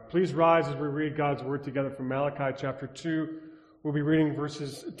Please rise as we read God's Word together from Malachi chapter 2. We'll be reading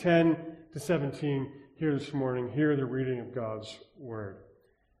verses 10 to 17 here this morning. Hear the reading of God's Word.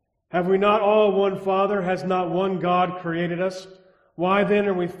 Have we not all one Father? Has not one God created us? Why then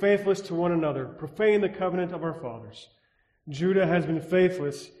are we faithless to one another, profaning the covenant of our fathers? Judah has been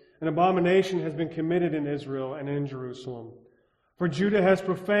faithless, an abomination has been committed in Israel and in Jerusalem. For Judah has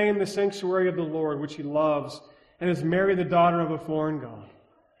profaned the sanctuary of the Lord, which he loves, and has married the daughter of a foreign god.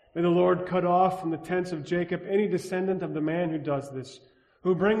 May the Lord cut off from the tents of Jacob any descendant of the man who does this,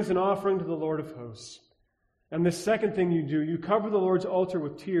 who brings an offering to the Lord of hosts. And this second thing you do, you cover the Lord's altar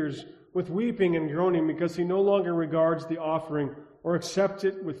with tears, with weeping and groaning, because he no longer regards the offering or accepts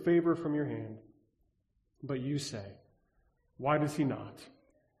it with favor from your hand. But you say, why does he not?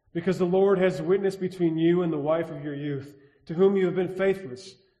 Because the Lord has witnessed between you and the wife of your youth, to whom you have been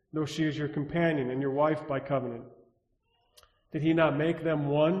faithless, though she is your companion and your wife by covenant. Did he not make them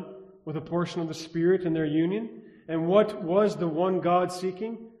one with a portion of the Spirit in their union? And what was the one God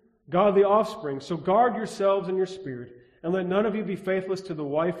seeking? Godly offspring. So guard yourselves in your spirit, and let none of you be faithless to the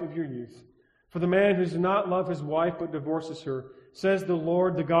wife of your youth. For the man who does not love his wife but divorces her, says the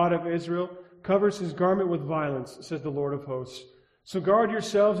Lord, the God of Israel, covers his garment with violence, says the Lord of hosts. So guard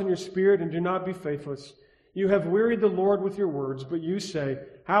yourselves in your spirit, and do not be faithless. You have wearied the Lord with your words, but you say,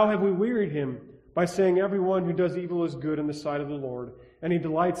 how have we wearied him? By saying everyone who does evil is good in the sight of the Lord, and he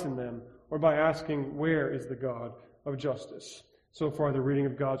delights in them, or by asking, where is the God of justice? So far, the reading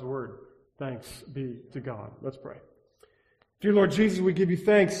of God's Word. Thanks be to God. Let's pray. Dear Lord Jesus, we give you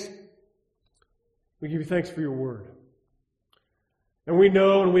thanks. We give you thanks for your Word. And we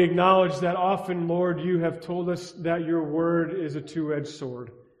know and we acknowledge that often, Lord, you have told us that your Word is a two-edged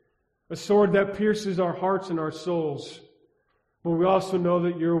sword. A sword that pierces our hearts and our souls. But we also know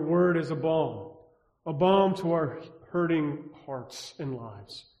that your Word is a balm to our hurting hearts and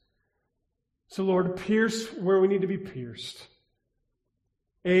lives. So, Lord, pierce where we need to be pierced.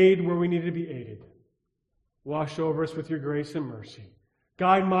 Aid where we need to be aided. Wash over us with your grace and mercy.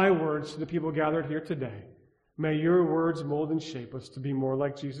 Guide my words to the people gathered here today. May your words mold and shape us to be more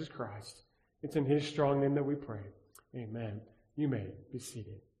like Jesus Christ. It's in his strong name that we pray. Amen. You may be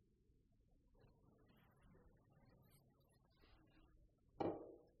seated.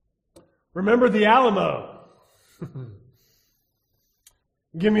 Remember the Alamo.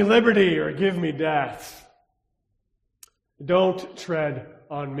 Give me liberty or give me death. Don't tread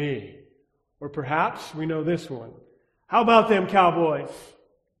on me. Or perhaps we know this one. How about them Cowboys?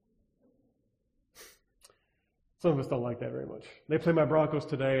 Some of us don't like that very much. They play my Broncos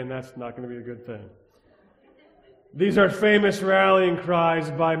today, and that's not going to be a good thing. These are famous rallying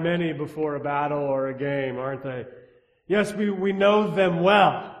cries by many before a battle or a game, aren't they? Yes, we know them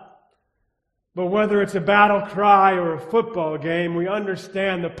well. But whether it's a battle cry or a football game, we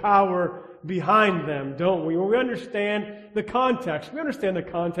understand the power behind them, don't we? We understand the context. We understand the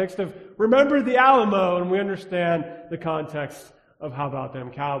context of remember the Alamo, and we understand the context of how about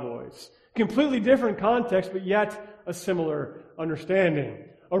them Cowboys. Completely different context, but yet a similar understanding.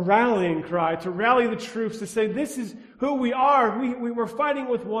 A rallying cry to rally the troops to say, this is who we are. We're fighting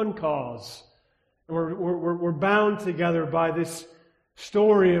with one cause. And we're bound together by this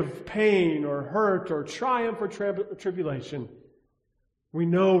story of pain or hurt or triumph or tribulation. We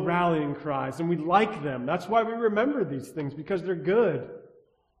know rallying cries and we like them. That's why we remember these things, because they're good.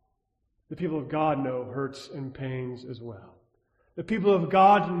 The people of God know hurts and pains as well. The people of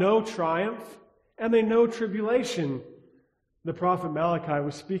God know triumph and they know tribulation. The prophet Malachi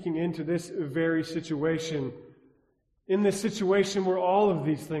was speaking into this very situation. In this situation where all of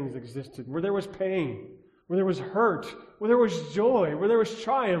these things existed, where there was pain, where there was hurt, where there was joy, where there was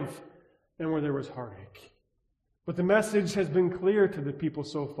triumph, and where there was heartache. But the message has been clear to the people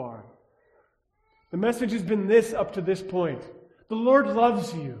so far. The message has been this up to this point. The Lord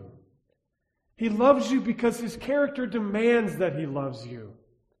loves you. He loves you because his character demands that he loves you.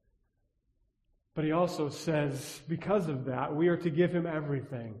 But he also says, because of that, we are to give him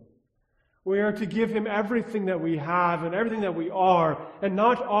everything. We are to give him everything that we have and everything that we are, and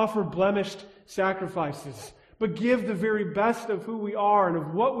not offer blemished sacrifices, but give the very best of who we are and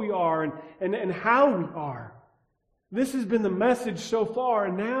of what we are and how we are. This has been the message so far,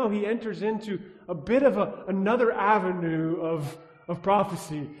 and now he enters into a bit of another avenue of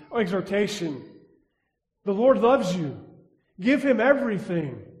prophecy, exhortation. The Lord loves you. Give him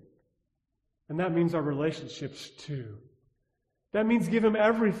everything. And that means our relationships too. That means give him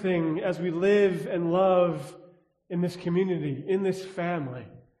everything as we live and love in this community, in this family,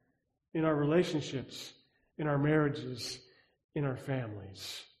 in our relationships, in our marriages, in our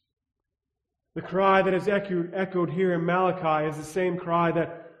families. The cry that is echoed here in Malachi is the same cry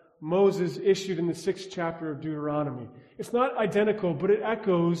that Moses issued in the 6th chapter of Deuteronomy. It's not identical, but it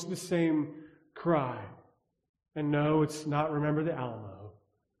echoes the same cry. And no, it's not remember the Alamo,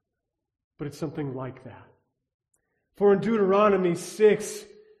 but it's something like that. For in Deuteronomy 6,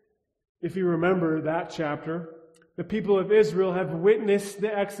 if you remember that chapter, the people of Israel have witnessed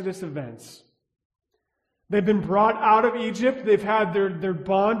the Exodus events. They've been brought out of Egypt. They've had their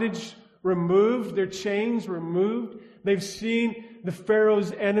bondage removed, their chains removed. They've seen the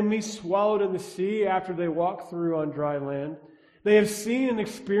Pharaoh's enemies swallowed in the sea after they walked through on dry land. They have seen and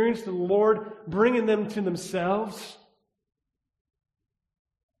experienced the Lord bringing them to themselves.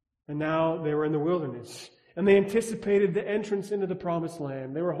 And now they were in the wilderness. And they anticipated the entrance into the promised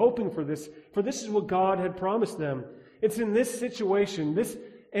land. They were hoping for this is what God had promised them. It's in this situation, this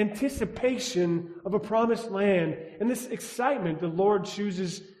anticipation of a promised land, and this excitement, the Lord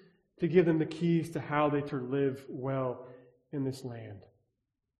chooses to give them the keys to how they to live well in this land.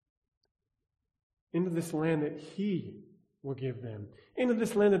 Into this land that He will give them. Into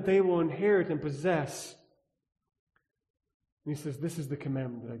this land that they will inherit and possess. And He says, this is the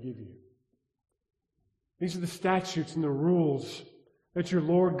commandment that I give you. These are the statutes and the rules that your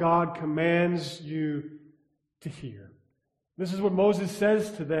Lord God commands you to hear. This is what Moses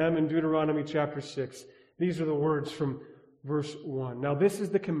says to them in Deuteronomy chapter 6. These are the words from verse 1. Now this is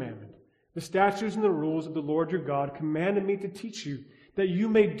the commandment. The statutes and the rules of the Lord your God commanded me to teach you, that you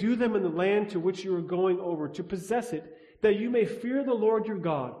may do them in the land to which you are going over, to possess it, that you may fear the Lord your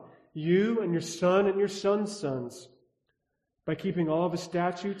God, you and your son and your son's sons, by keeping all of His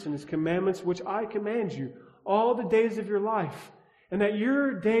statutes and His commandments, which I command you, all the days of your life, and that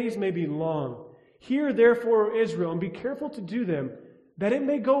your days may be long. Hear therefore, O Israel, and be careful to do them, that it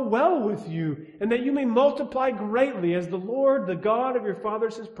may go well with you, and that you may multiply greatly, as the Lord, the God of your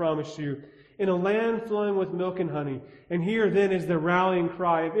fathers, has promised you, in a land flowing with milk and honey. And here then is the rallying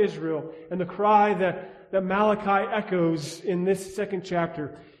cry of Israel, and the cry that Malachi echoes in this 2nd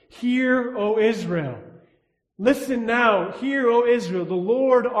chapter. Hear, O Israel. Listen now, hear, O Israel, the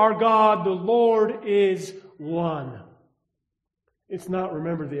Lord our God, the Lord is one. It's not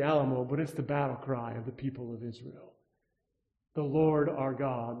remember the Alamo, but it's the battle cry of the people of Israel. The Lord our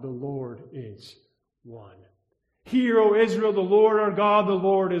God, the Lord is one. Hear, O Israel, the Lord our God, the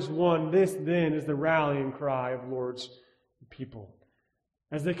Lord is one. This then is the rallying cry of Lord's people.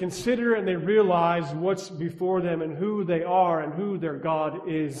 As they consider and they realize what's before them and who they are and who their God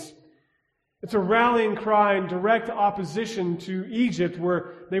is. It's a rallying cry in direct opposition to Egypt,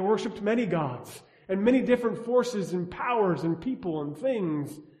 where they worshipped many gods and many different forces and powers and people and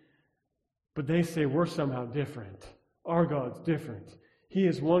things. But they say we're somehow different. Our God's different. He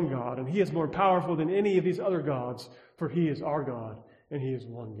is one God, and He is more powerful than any of these other gods, for He is our God, and He is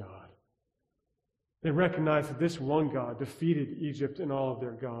one God. They recognize that this one God defeated Egypt and all of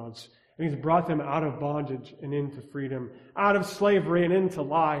their gods, and He's brought them out of bondage and into freedom, out of slavery and into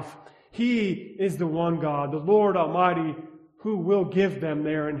life. He is the one God, the Lord Almighty, who will give them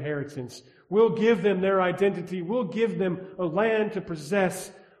their inheritance, will give them their identity, will give them a land to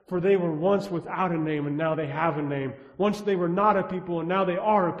possess, for they were once without a name and now they have a name. Once they were not a people and now they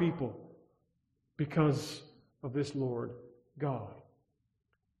are a people because of this Lord God.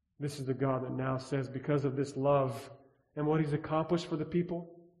 This is the God that now says, because of this love and what He's accomplished for the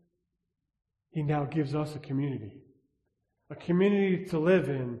people, He now gives us a community to live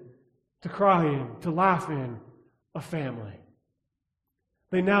in, to cry in, to laugh in, a family.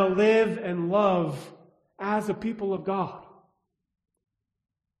 They now live and love as a people of God.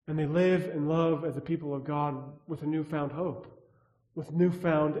 And they live and love as a people of God with a newfound hope, with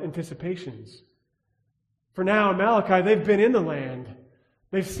newfound anticipations. For now in Malachi, they've been in the land.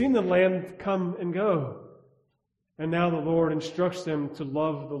 They've seen the land come and go. And now the Lord instructs them to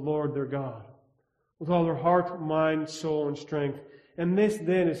love the Lord their God with all their heart, mind, soul, and strength. And this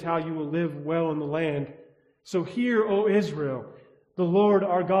then is how you will live well in the land. So hear, O Israel, the Lord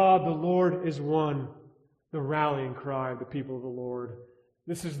our God, the Lord is one. The rallying cry of the people of the Lord.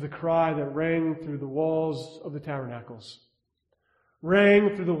 This is the cry that rang through the walls of the tabernacles,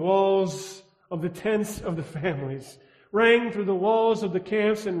 rang through the walls of the tents of the families, rang through the walls of the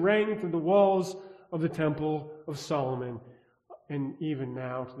camps, and rang through the walls of the temple of Solomon, and even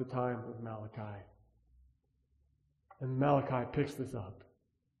now to the time of Malachi. And Malachi picks this up.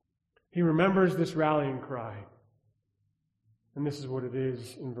 He remembers this rallying cry. And this is what it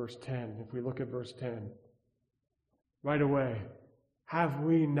is in verse 10. If we look at verse 10, right away, have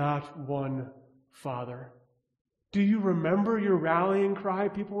we not one Father? Do you remember your rallying cry,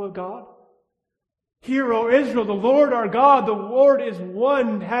 people of God? Hear, O Israel, the Lord our God, the Lord is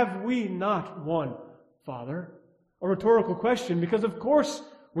one. Have we not one Father? A rhetorical question, because of course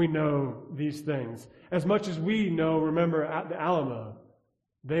we know these things. As much as we know, remember at the Alamo,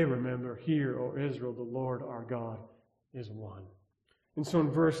 they remember, hear, O Israel, the Lord our God is one. And so in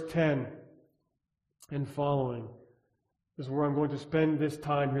verse 10 and following is where I'm going to spend this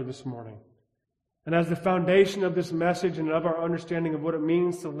time here this morning. And as the foundation of this message and of our understanding of what it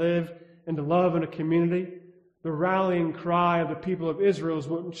means to live and to love in a community, the rallying cry of the people of Israel is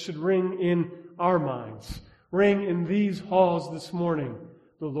what should ring in our minds. Ring in these halls this morning.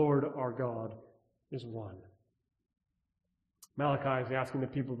 The Lord our God is one. Malachi is asking the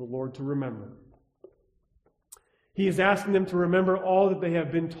people of the Lord to remember. He is asking them to remember all that they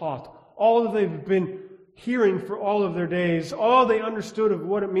have been taught, all that they've been hearing for all of their days, all they understood of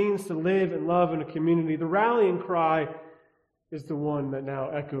what it means to live and love in a community. The rallying cry is the one that now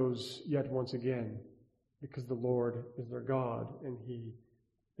echoes yet once again, because the Lord is their God and He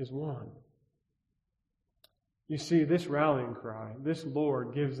is one. You see, this rallying cry, this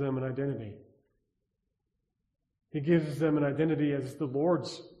Lord gives them an identity. He gives them an identity as the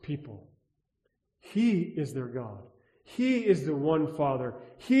Lord's people. He is their God. He is the one Father.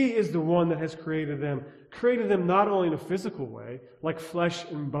 He is the one that has created them not only in a physical way, like flesh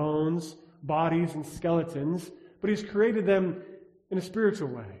and bones, bodies and skeletons, but He's created them in a spiritual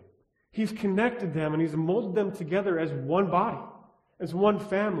way. He's connected them and He's molded them together as one body, as one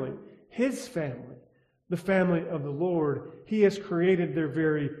family, His family, the family of the Lord. He has created their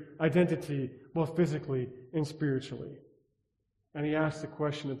very identity, both physically and spiritually. And He asks the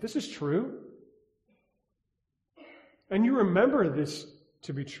question, if this is true, and you remember this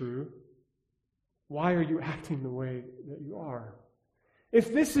to be true, why are you acting the way that you are?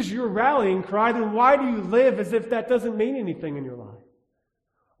 If this is your rallying cry, then why do you live as if that doesn't mean anything in your life?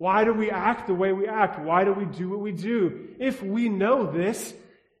 Why do we act the way we act? Why do we do what we do? If we know this,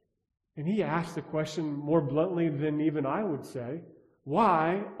 and He asks the question more bluntly than even I would say,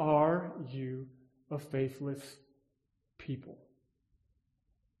 why are you a faithless people?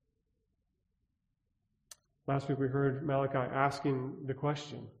 Last week we heard Malachi asking the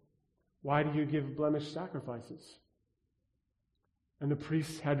question, why do you give blemished sacrifices? And the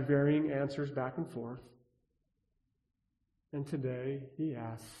priests had varying answers back and forth. And today He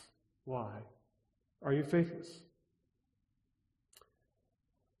asks, why are you faithless?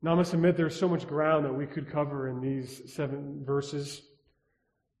 Now I must admit there's so much ground that we could cover in these 7 verses.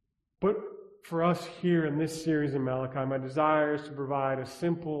 But for us here in this series in Malachi, my desire is to provide a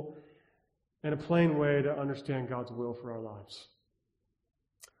simple and a plain way to understand God's will for our lives.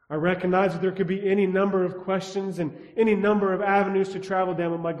 I recognize that there could be any number of questions and any number of avenues to travel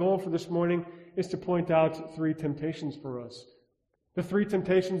down, but my goal for this morning is to point out 3 temptations for us. The 3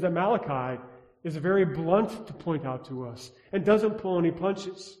 temptations that Malachi is very blunt to point out to us and doesn't pull any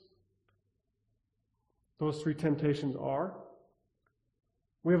punches. Those 3 temptations are: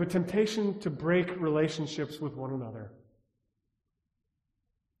 we have a temptation to break relationships with one another.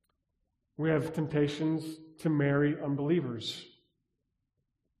 We have temptations to marry unbelievers.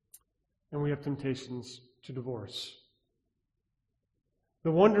 And we have temptations to divorce.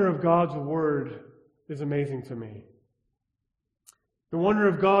 The wonder of God's Word is amazing to me. The wonder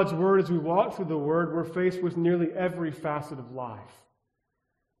of God's Word, as we walk through the Word, we're faced with nearly every facet of life.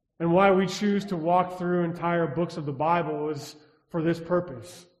 And why we choose to walk through entire books of the Bible is for this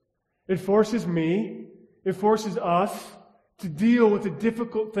purpose. It forces me, it forces us to deal with the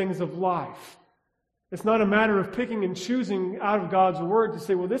difficult things of life. It's not a matter of picking and choosing out of God's Word to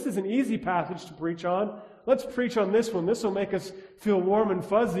say, well, this is an easy passage to preach on. Let's preach on this one. This will make us feel warm and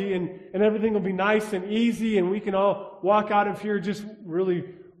fuzzy, and everything will be nice and easy, and we can all walk out of here just really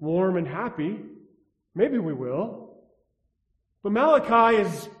warm and happy. Maybe we will. But Malachi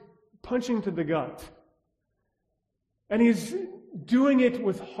is punching to the gut. And he's doing it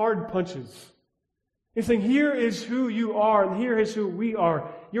with hard punches. He's saying, here is who you are, and here is who we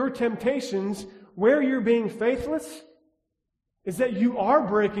are. Your temptations, where you're being faithless, is that you are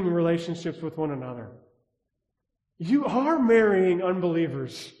breaking relationships with one another. You are marrying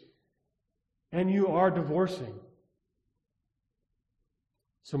unbelievers, and you are divorcing.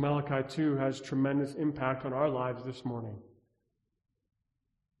 So Malachi 2 has tremendous impact on our lives this morning,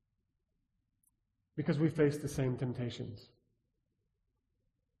 because we face the same temptations.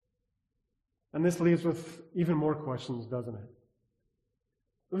 And this leaves with even more questions, doesn't it?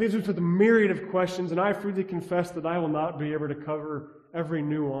 It leaves us with a myriad of questions, and I freely confess that I will not be able to cover every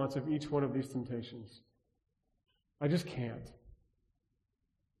nuance of each one of these temptations. I just can't.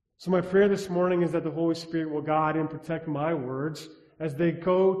 So my prayer this morning is that the Holy Spirit will guide and protect my words as they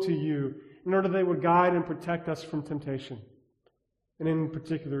go to you, in order that they would guide and protect us from temptation, and in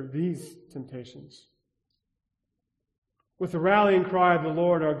particular, these temptations. With the rallying cry of the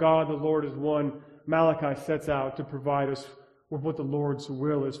Lord our God, the Lord is one, Malachi sets out to provide us with what the Lord's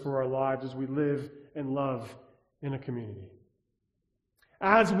will is for our lives as we live and love in a community.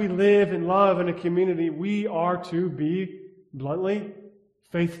 As we live and love in a community, we are to be, bluntly,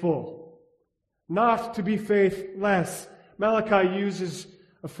 faithful, not to be faithless. Malachi uses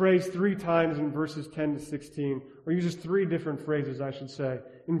a phrase 3 times in verses 10 to 16, or uses 3 different phrases, I should say.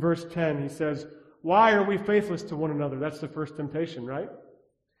 In verse 10, he says, "Why are we faithless to one another?" That's the first temptation, right?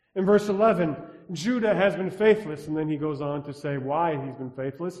 In verse 11, Judah has been faithless, and then he goes on to say why he's been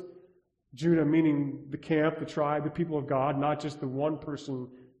faithless. Judah meaning the camp, the tribe, the people of God, not just the one-person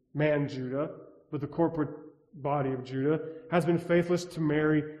man Judah, but the corporate body of Judah, has been faithless to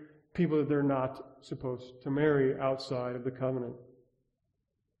marry people that they're not supposed to marry outside of the covenant.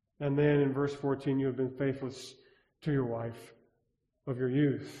 And then in verse 14, you have been faithless to your wife of your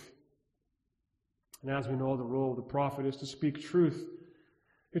youth. And as we know, the role of the prophet is to speak truth,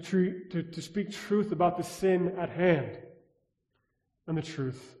 to speak truth about the sin at hand and the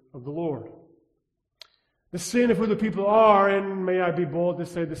truth of the Lord. The sin of who the people are, and may I be bold to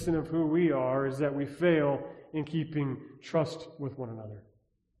say the sin of who we are, is that we fail in keeping trust with one another.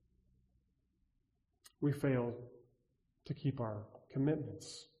 We fail to keep our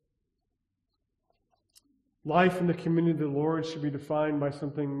commitments. Life in the community of the Lord should be defined by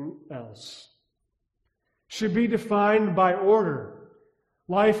something else. Should be defined by order.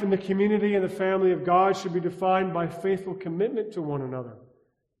 Life in the community and the family of God should be defined by faithful commitment to one another.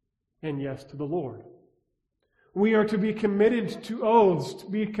 And yes, to the Lord. We are to be committed to oaths, to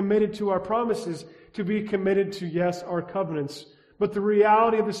be committed to our promises, to be committed to, yes, our covenants. But the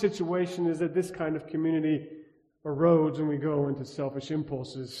reality of the situation is that this kind of community erodes when we go into selfish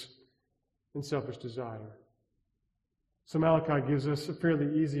impulses and selfish desire. So Malachi gives us a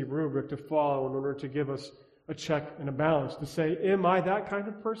fairly easy rubric to follow in order to give us a check and a balance, to say, am I that kind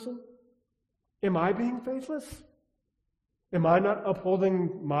of person? Am I being faithless? Am I not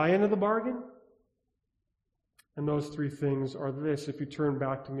upholding my end of the bargain? And those 3 things are this. If you turn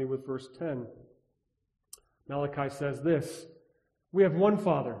back to me with verse 10, Malachi says this: we have one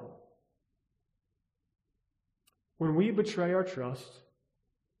Father. When we betray our trust,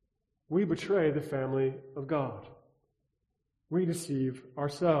 we betray the family of God. We deceive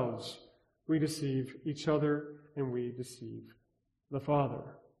ourselves. We deceive each other, and we deceive the Father.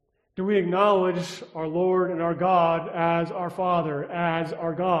 Do we acknowledge our Lord and our God as our Father, as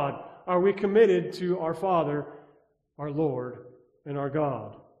our God? Are we committed to our Father, our Lord, and our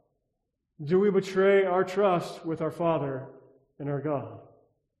God? Do we betray our trust with our Father and our God?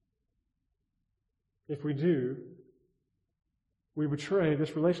 If we do, we betray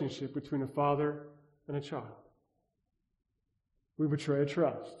this relationship between a father and a child. We betray a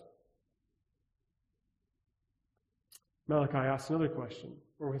trust. Malachi asks another question,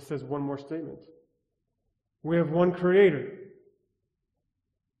 or he says one more statement. We have one Creator.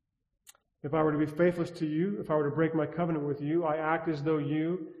 If I were to be faithless to you, if I were to break my covenant with you, I act as though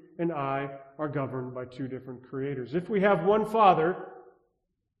you and I are governed by 2 different creators. If we have one Father,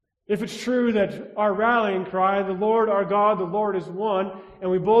 if it's true that our rallying cry, the Lord our God, the Lord is one, and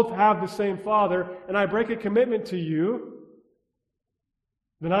we both have the same Father, and I break a commitment to you,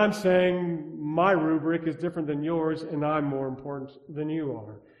 then I'm saying my rubric is different than yours, and I'm more important than you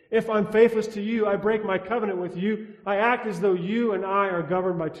are. If I'm faithless to you, I break my covenant with you, I act as though you and I are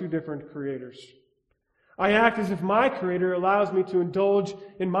governed by 2 different creators. I act as if my Creator allows me to indulge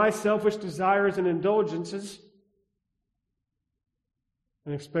in my selfish desires and indulgences,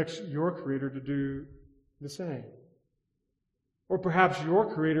 and expects your Creator to do the same. Or perhaps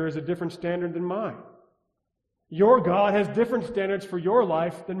your Creator has a different standard than mine. Your God has different standards for your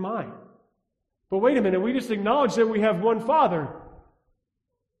life than mine. But wait a minute, we just acknowledge that we have one Father.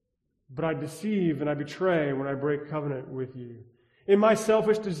 But I deceive and I betray when I break covenant with you. In my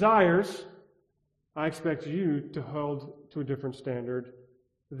selfish desires, I expect you to hold to a different standard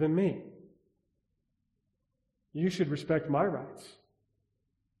than me. You should respect my rights.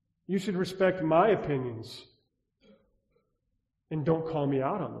 You should respect my opinions. And don't call me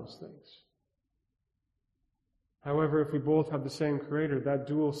out on those things. However, if we both have the same Creator, that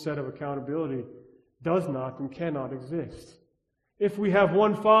dual set of accountability does not and cannot exist. If we have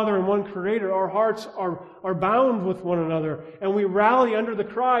one Father and one Creator, our hearts are bound with one another, and we rally under the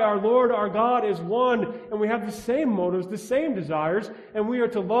cry, our Lord, our God is one, and we have the same motives, the same desires, and we are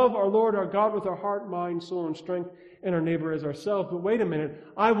to love our Lord, our God with our heart, mind, soul, and strength, and our neighbor as ourselves. But wait a minute,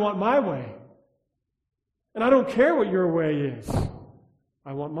 I want my way. And I don't care what your way is.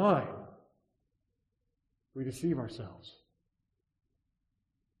 I want mine. We deceive ourselves.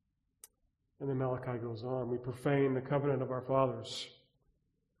 And then Malachi goes on, we profane the covenant of our fathers.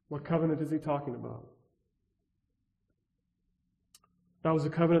 What covenant is he talking about? That was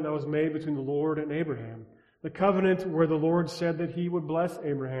the covenant that was made between the Lord and Abraham. The covenant where the Lord said that he would bless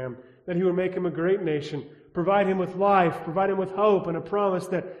Abraham, that he would make him a great nation, provide him with life, provide him with hope, and a promise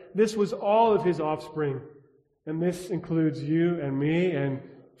that this was all of his offspring. And this includes you and me and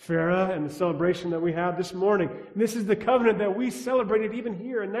Farah and the celebration that we have this morning. And this is the covenant that we celebrated even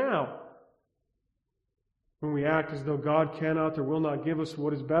here and now. When we act as though God cannot or will not give us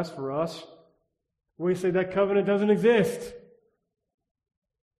what is best for us, we say that covenant doesn't exist.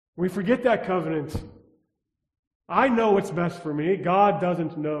 We forget that covenant. I know what's best for me. God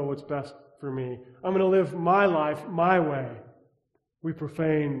doesn't know what's best for me. I'm going to live my life my way. We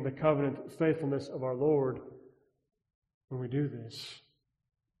profane the covenant faithfulness of our Lord when we do this.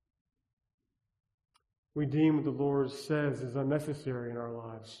 We deem what the Lord says is unnecessary in our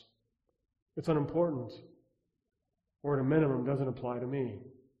lives. It's unimportant. Or at a minimum, doesn't apply to me.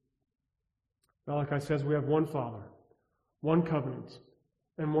 Malachi says we have one Father, one covenant,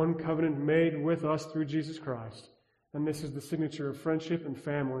 and one covenant made with us through Jesus Christ. And this is the signature of friendship and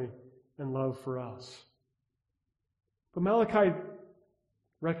family and love for us. But Malachi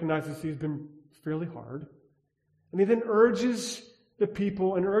recognizes he's been fairly hard. And he then urges the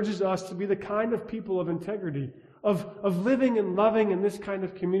people and urges us to be the kind of people of integrity, of living and loving in this kind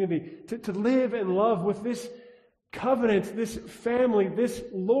of community, to live and love with this covenant, this family, this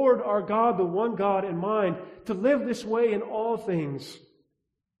Lord our God, the one God in mind, to live this way in all things.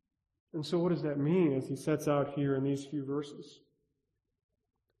 And so what does that mean as he sets out here in these few verses?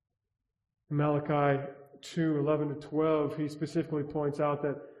 In Malachi 2:11-12, he specifically points out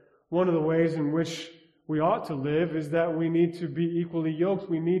that one of the ways in which we ought to live is that we need to be equally yoked.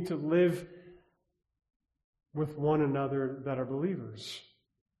 We need to live with one another that are believers.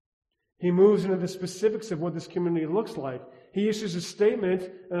 He moves into the specifics of what this community looks like. He issues a statement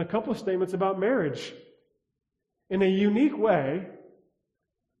and a couple of statements about marriage. In a unique way,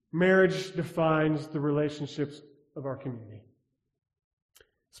 marriage defines the relationships of our community.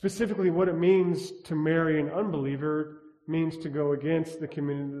 Specifically, what it means to marry an unbeliever means to go against the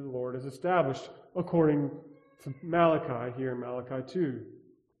community the Lord has established, according to Malachi here in Malachi 2.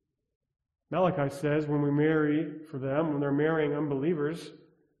 Malachi says when we marry for them, when they're marrying unbelievers,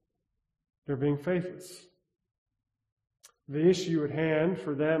 they're being faithless. The issue at hand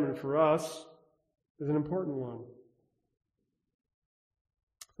for them and for us is an important one.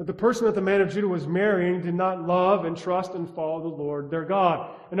 That the person that the man of Judah was marrying did not love and trust and follow the Lord their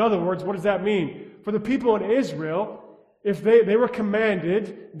God. In other words, what does that mean? For the people in Israel, if they were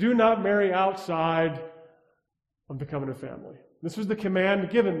commanded, do not marry outside of the covenant family. This was the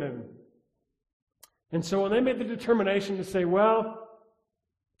command given them. And so when they made the determination to say, well,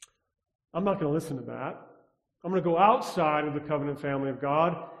 I'm not going to listen to that. I'm going to go outside of the covenant family of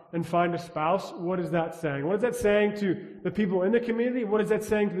God and find a spouse. What is that saying? What is that saying to the people in the community? What is that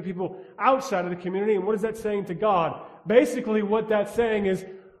saying to the people outside of the community? And what is that saying to God? Basically, what that's saying is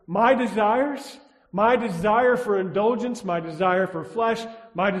my desires, my desire for indulgence, my desire for flesh,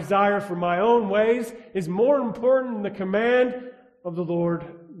 my desire for my own ways is more important than the command of the Lord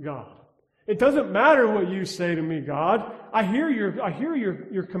God. It doesn't matter what you say to me, God. I hear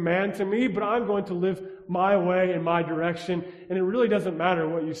your command to me, but I'm going to live my way in my direction, and it really doesn't matter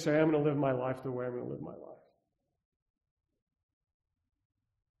what you say. I'm going to live my life the way I'm going to live my life.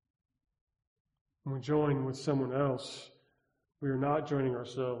 When we join with someone else, we are not joining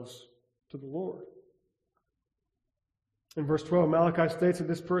ourselves to the Lord. In verse 12, Malachi states that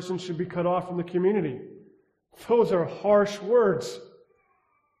this person should be cut off from the community. Those are harsh words.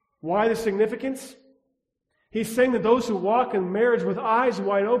 Why the significance? He's saying that those who walk in marriage with eyes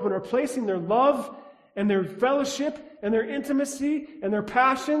wide open are placing their love and their fellowship and their intimacy and their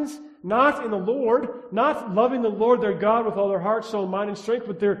passions not in the Lord, not loving the Lord their God with all their heart, soul, mind, and strength,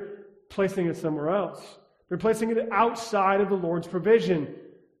 but they're placing it somewhere else. They're placing it outside of the Lord's provision.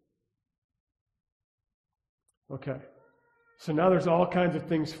 Okay. So now there's all kinds of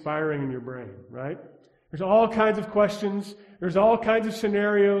things firing in your brain, right? There's all kinds of questions. There's all kinds of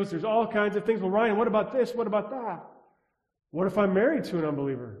scenarios. There's all kinds of things. Well, Ryan, what about this? What about that? What if I'm married to an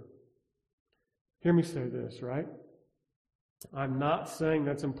unbeliever? Hear me say this, right? I'm not saying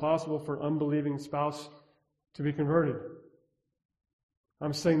that's impossible for an unbelieving spouse to be converted.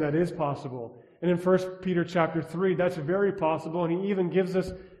 I'm saying that is possible. And in 1 Peter chapter 3, that's very possible. And he even gives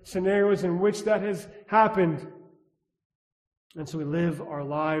us scenarios in which that has happened. And so we live our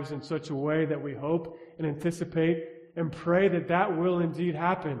lives in such a way that we hope and anticipate and pray that that will indeed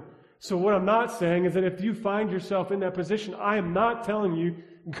happen. So what I'm not saying is that if you find yourself in that position, I am not telling you,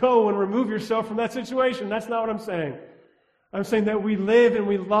 go and remove yourself from that situation. That's not what I'm saying. I'm saying that we live and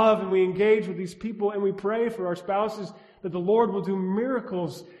we love and we engage with these people and we pray for our spouses that the Lord will do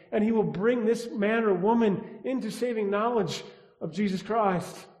miracles and He will bring this man or woman into saving knowledge of Jesus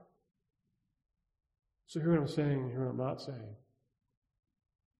Christ. So hear what I'm saying, hear what I'm not saying.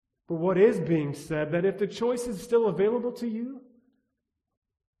 But what is being said, that if the choice is still available to you,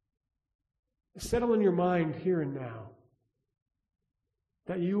 settle in your mind here and now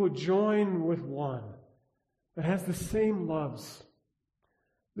that you would join with one that has the same loves,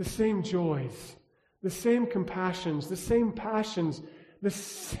 the same joys, the same compassions, the same passions, the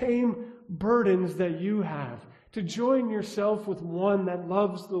same burdens that you have, to join yourself with one that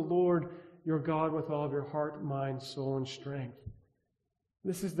loves the Lord your God with all of your heart, mind, soul, and strength.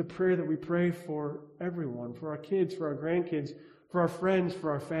 This is the prayer that we pray for everyone, for our kids, for our grandkids, for our friends, for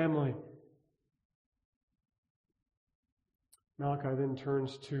our family. Malachi then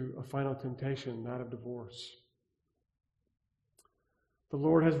turns to a final temptation, that of divorce. The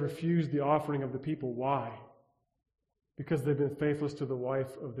Lord has refused the offering of the people. Why? Because they've been faithless to the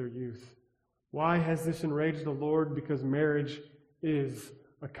wife of their youth. Why has this enraged the Lord? Because marriage is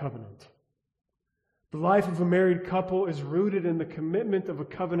a covenant. The life of a married couple is rooted in the commitment of a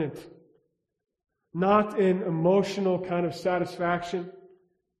covenant, not in emotional kind of satisfaction,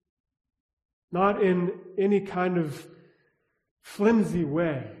 not in any kind of flimsy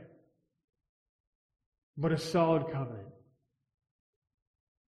way, but a solid covenant.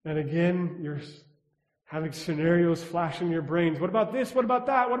 And again, you're having scenarios flash in your brains. What about this? What about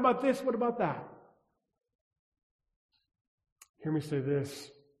that? What about this? What about that? Hear me say this.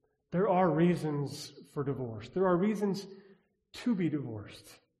 There are reasons for divorce. There are reasons to be divorced.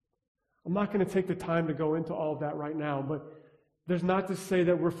 I'm not going to take the time to go into all of that right now, but there's not to say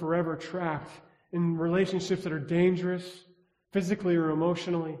that we're forever trapped in relationships that are dangerous, physically or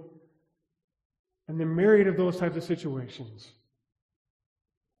emotionally, and the myriad of those types of situations.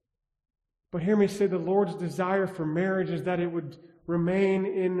 But hear me say the Lord's desire for marriage is that it would remain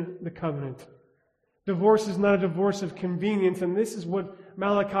in the covenant. Divorce is not a divorce of convenience, and this is what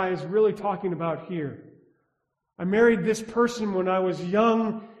Malachi is really talking about here. I married this person when I was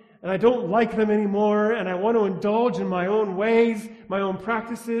young, and I don't like them anymore, and I want to indulge in my own ways, my own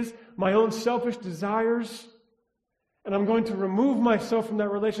practices, my own selfish desires, and I'm going to remove myself from that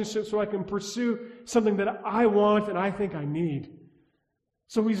relationship so I can pursue something that I want and I think I need.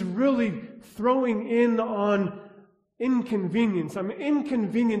 So he's really throwing in on inconvenience. I'm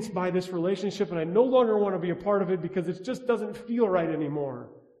inconvenienced by this relationship and I no longer want to be a part of it because it just doesn't feel right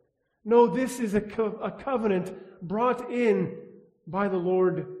anymore. No, this is a covenant brought in by the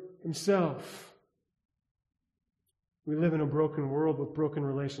Lord Himself. We live in a broken world with broken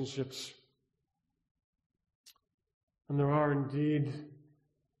relationships. And there are indeed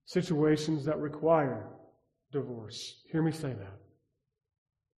situations that require divorce. Hear me say that.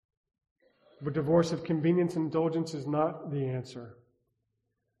 But divorce of convenience and indulgence is not the answer.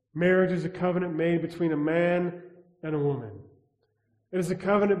 Marriage is a covenant made between a man and a woman. It is a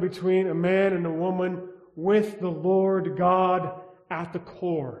covenant between a man and a woman with the Lord God at the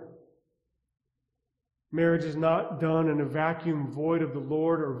core. Marriage is not done in a vacuum void of the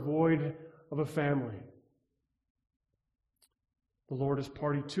Lord or void of a family. The Lord is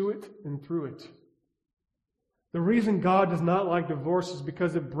party to it and through it. The reason God does not like divorce is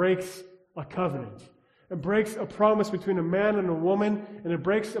because it breaks a covenant. It breaks a promise between a man and a woman, and it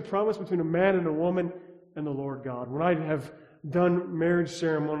breaks a promise between a man and a woman and the Lord God. When I have done marriage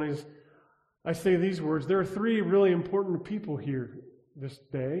ceremonies, I say these words. There are three really important people here this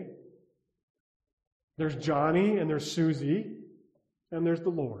day. There's Johnny, and there's Susie, and there's the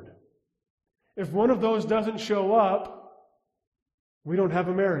Lord. If one of those doesn't show up, we don't have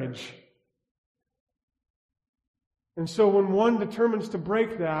a marriage. And so when one determines to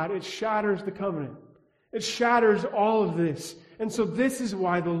break that, it shatters the covenant. It shatters all of this. And so this is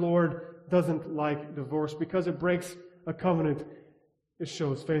why the Lord doesn't like divorce, because it breaks a covenant. It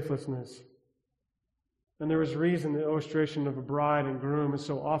shows faithlessness. And there is reason the illustration of a bride and groom is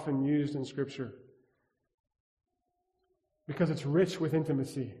so often used in Scripture. Because it's rich with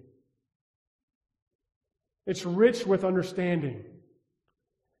intimacy. It's rich with understanding.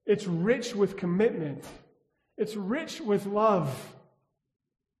 It's rich with commitment. It's rich with love.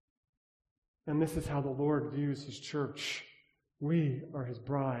 And this is how the Lord views His church. We are His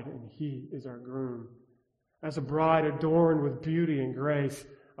bride, and He is our groom. As a bride adorned with beauty and grace,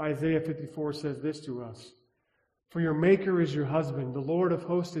 Isaiah 54 says this to us. For your Maker is your husband, the Lord of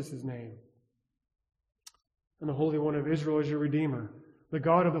hosts is His name. And the Holy One of Israel is your Redeemer. The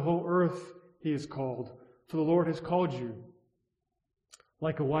God of the whole earth he is called, for the Lord has called you.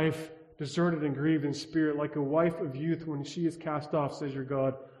 Like a wife deserted and grieved in spirit, like a wife of youth when she is cast off, says your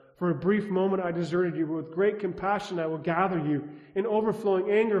God. For a brief moment I deserted you, but with great compassion I will gather you. In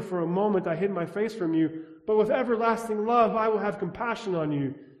overflowing anger for a moment I hid my face from you, but with everlasting love I will have compassion on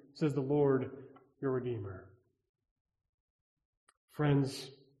you, says the Lord your Redeemer. Friends,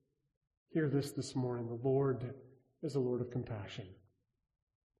 hear this morning. The Lord is a Lord of compassion.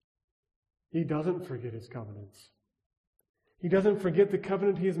 He doesn't forget his covenants. He doesn't forget the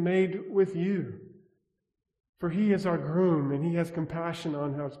covenant he has made with you. For he is our groom, and he has compassion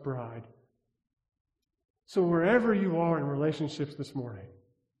on his bride. So wherever you are in relationships this morning,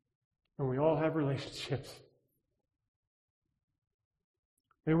 and we all have relationships,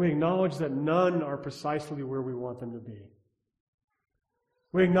 may we acknowledge that none are precisely where we want them to be.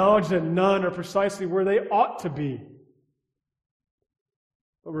 We acknowledge that none are precisely where they ought to be.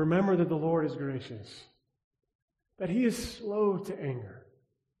 But remember that the Lord is gracious, that he is slow to anger,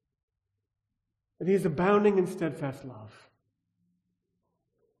 that he is abounding in steadfast love.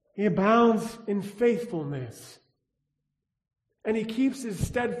 He abounds in faithfulness, and he keeps his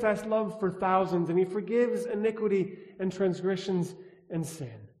steadfast love for thousands, and he forgives iniquity and transgressions and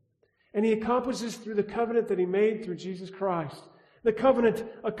sin. And he accomplishes through the covenant that he made through Jesus Christ, the covenant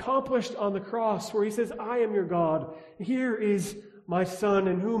accomplished on the cross where he says, I am your God. Here is my Son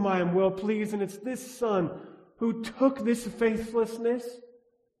in whom I am well pleased. And it's this Son who took this faithlessness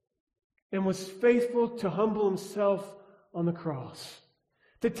and was faithful to humble himself on the cross,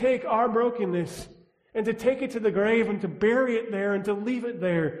 to take our brokenness and to take it to the grave and to bury it there and to leave it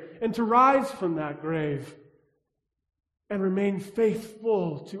there and to rise from that grave and remain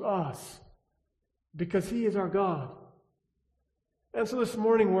faithful to us because he is our God. And so this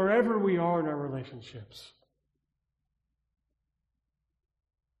morning, wherever we are in our relationships,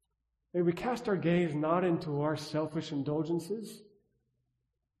 may we cast our gaze not into our selfish indulgences,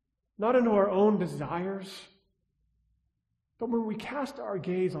 not into our own desires, but when we cast our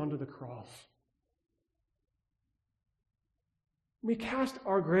gaze onto the cross. We cast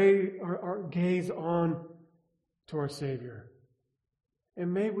our gaze on to our Savior.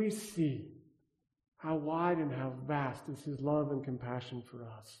 And may we see how wide and how vast is his love and compassion for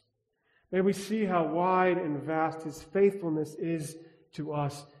us. May we see how wide and vast his faithfulness is to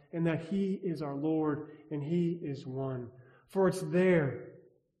us, and that he is our Lord and he is one. For it's there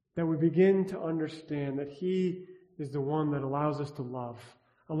that we begin to understand that he is the one that allows us to love,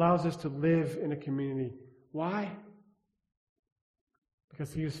 allows us to live in a community. Why?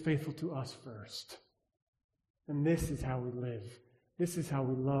 Because he is faithful to us first. And this is how we live. This is how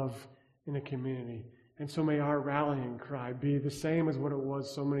we love in a community. And so may our rallying cry be the same as what it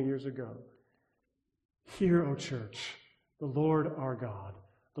was so many years ago. Hear, O church, the Lord our God.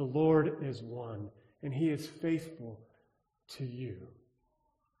 The Lord is one, and he is faithful to you.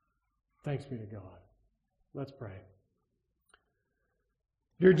 Thanks be to God. Let's pray.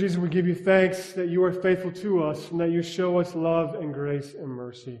 Dear Jesus, we give you thanks that you are faithful to us and that you show us love and grace and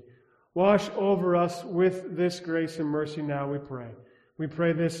mercy. Wash over us with this grace and mercy now, we pray. We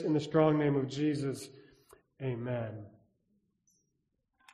pray this in the strong name of Jesus. Amen.